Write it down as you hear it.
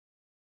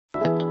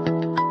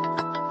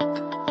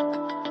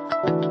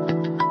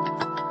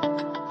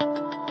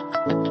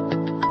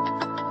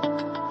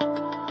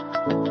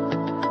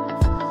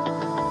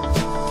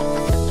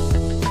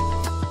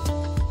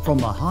From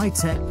the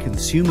high-tech,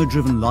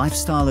 consumer-driven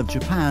lifestyle of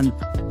Japan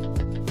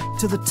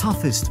to the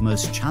toughest,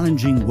 most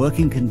challenging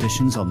working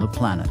conditions on the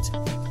planet.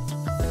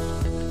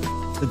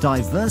 The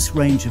diverse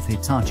range of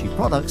Hitachi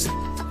products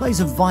plays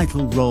a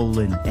vital role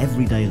in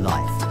everyday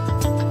life.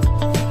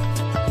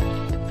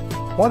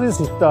 What is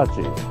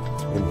Hitachi?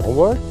 In one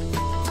word?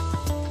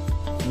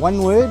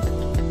 One word?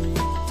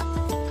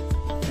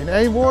 In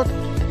één woord?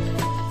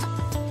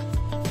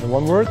 In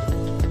one word?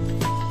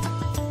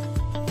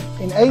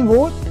 In één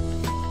woord?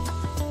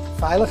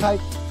 Veiligheid.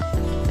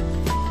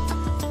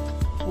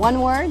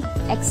 One word,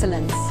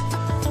 excellence.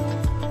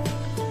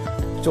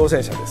 挑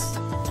戦者です。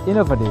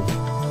Innovative.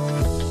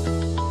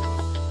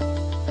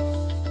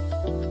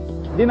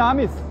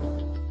 Dynamisch.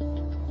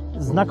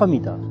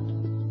 Znakomita.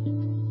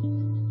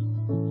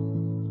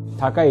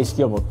 高い意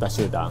識を持った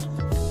集団。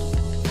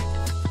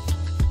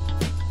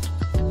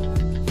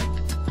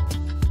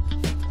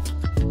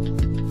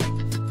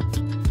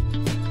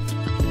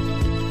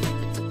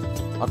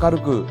明る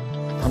く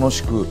楽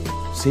しく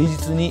誠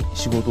実に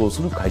仕事を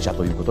する会社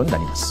ということにな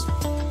ります。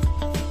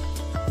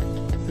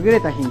優れ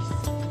た品質。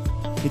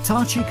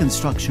Hitachi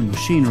Construction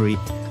Machinery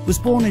was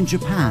born in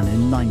Japan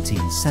in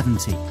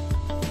 1970.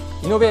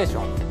 イノベーシ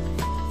ョン。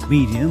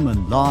Medium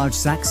and large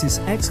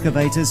axis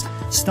excavators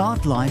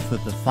start life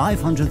at the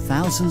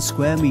 500,000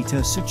 square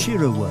meter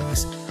Tsuchiura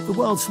Works, the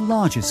world's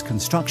largest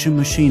construction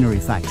machinery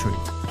factory.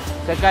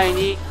 世界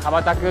に羽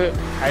ばたく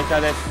会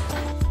社で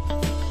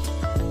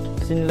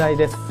す。信頼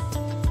です。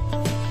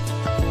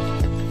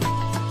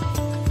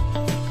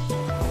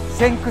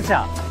先駆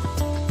者。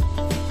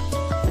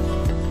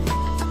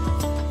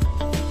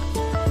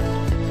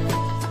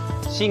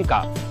進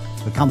化。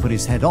The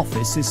company's head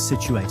office is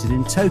situated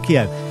in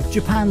Tokyo,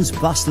 Japan's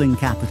bustling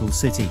capital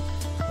city.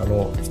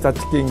 日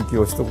立研機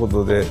を一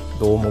言で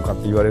どう思うかっ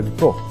て言われる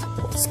と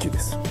好きで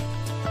す。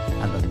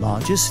And the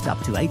largest,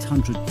 up to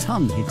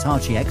 800-ton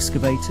Hitachi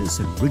excavators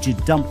and rigid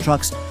dump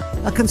trucks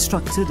are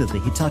constructed at the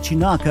Hitachi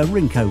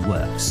Rinko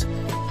Works.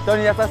 人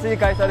に優しい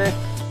会社です。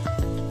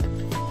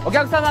お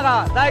客様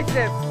が第一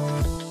です。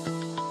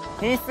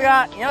品質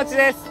が命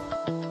です。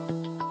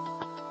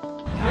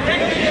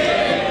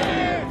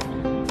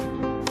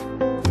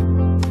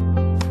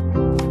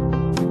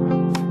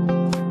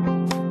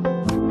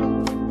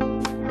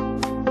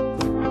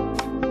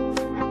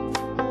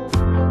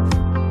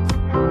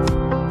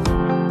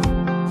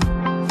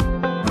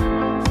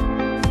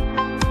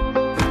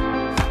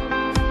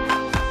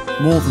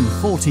More than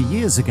 40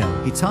 years ago,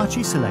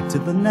 Hitachi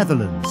selected the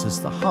Netherlands as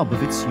the hub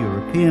of its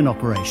European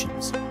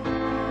operations.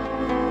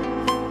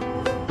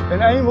 In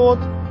één woord,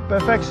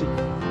 perfectie.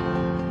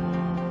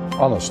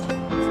 Honest.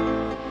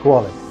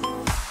 Quality.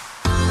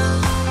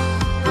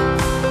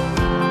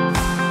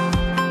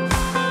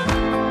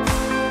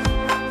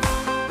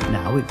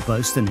 Now it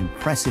boasts an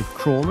impressive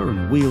crawler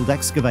and wheeled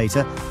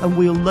excavator and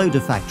wheel loader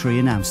factory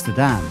in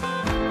Amsterdam.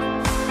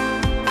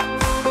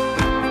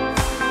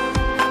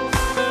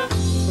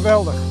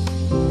 Geweldig.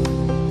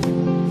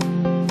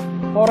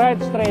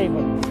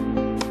 Vooruitstreven.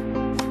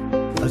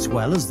 As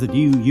well as the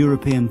new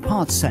European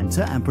parts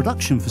centre and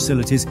production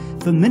facilities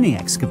for mini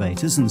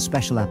excavators and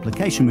special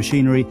application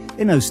machinery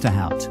in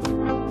Oosterhout.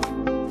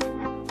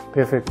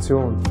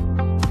 Perfektion.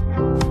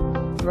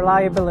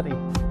 Reliability.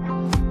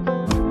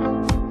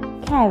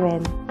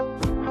 Caring.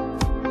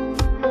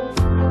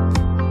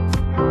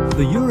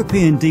 The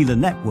European dealer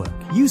network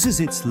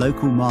uses its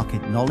local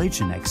market knowledge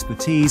and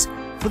expertise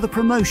for the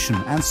promotion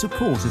and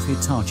support of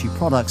Hitachi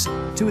products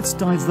to its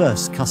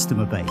diverse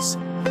customer base.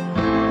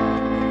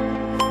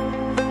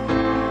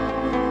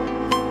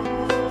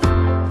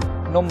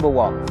 Number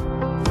one.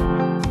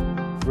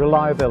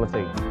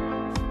 Reliability.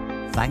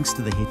 Thanks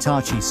to the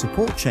Hitachi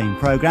Support Chain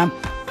program,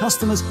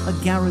 customers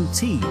are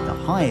guaranteed the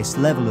highest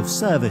level of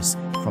service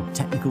from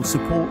technical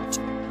support,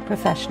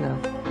 Professional.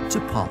 to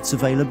parts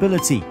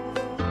availability,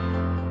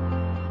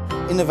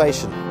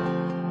 Innovation.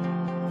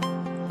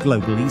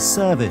 global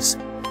e-service,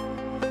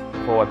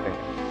 forward.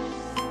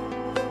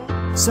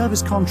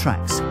 service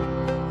contracts,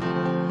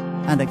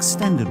 and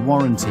extended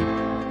warranty.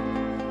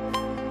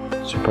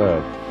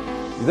 Superb.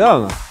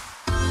 Idealna.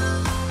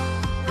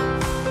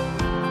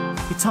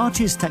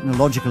 Hitachi's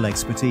technological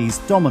expertise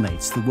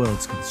dominates the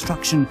world's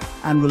construction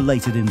and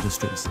related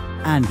industries,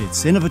 and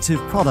its innovative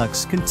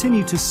products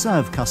continue to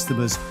serve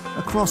customers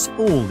across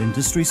all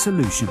industry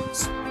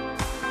solutions.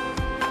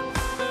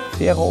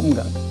 Faire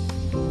Umgang.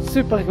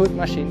 Supergoed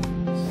Maschine.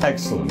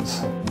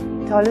 Excellence.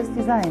 Tolles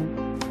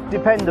Design.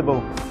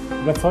 Dependable.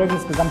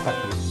 Überzeugendes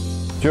Gesamtpaket.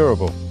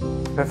 Durable.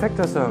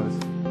 Perfekter Service.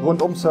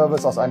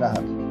 Rundum-Service aus einer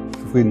Hand.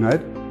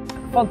 Zufriedenheit.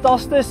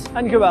 Fantastisch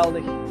en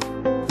geweldig.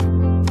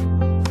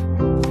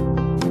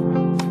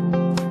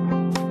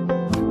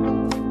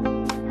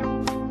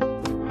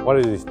 What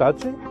is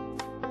Hitachi?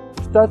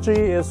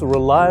 Hitachi is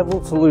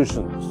reliable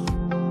solutions.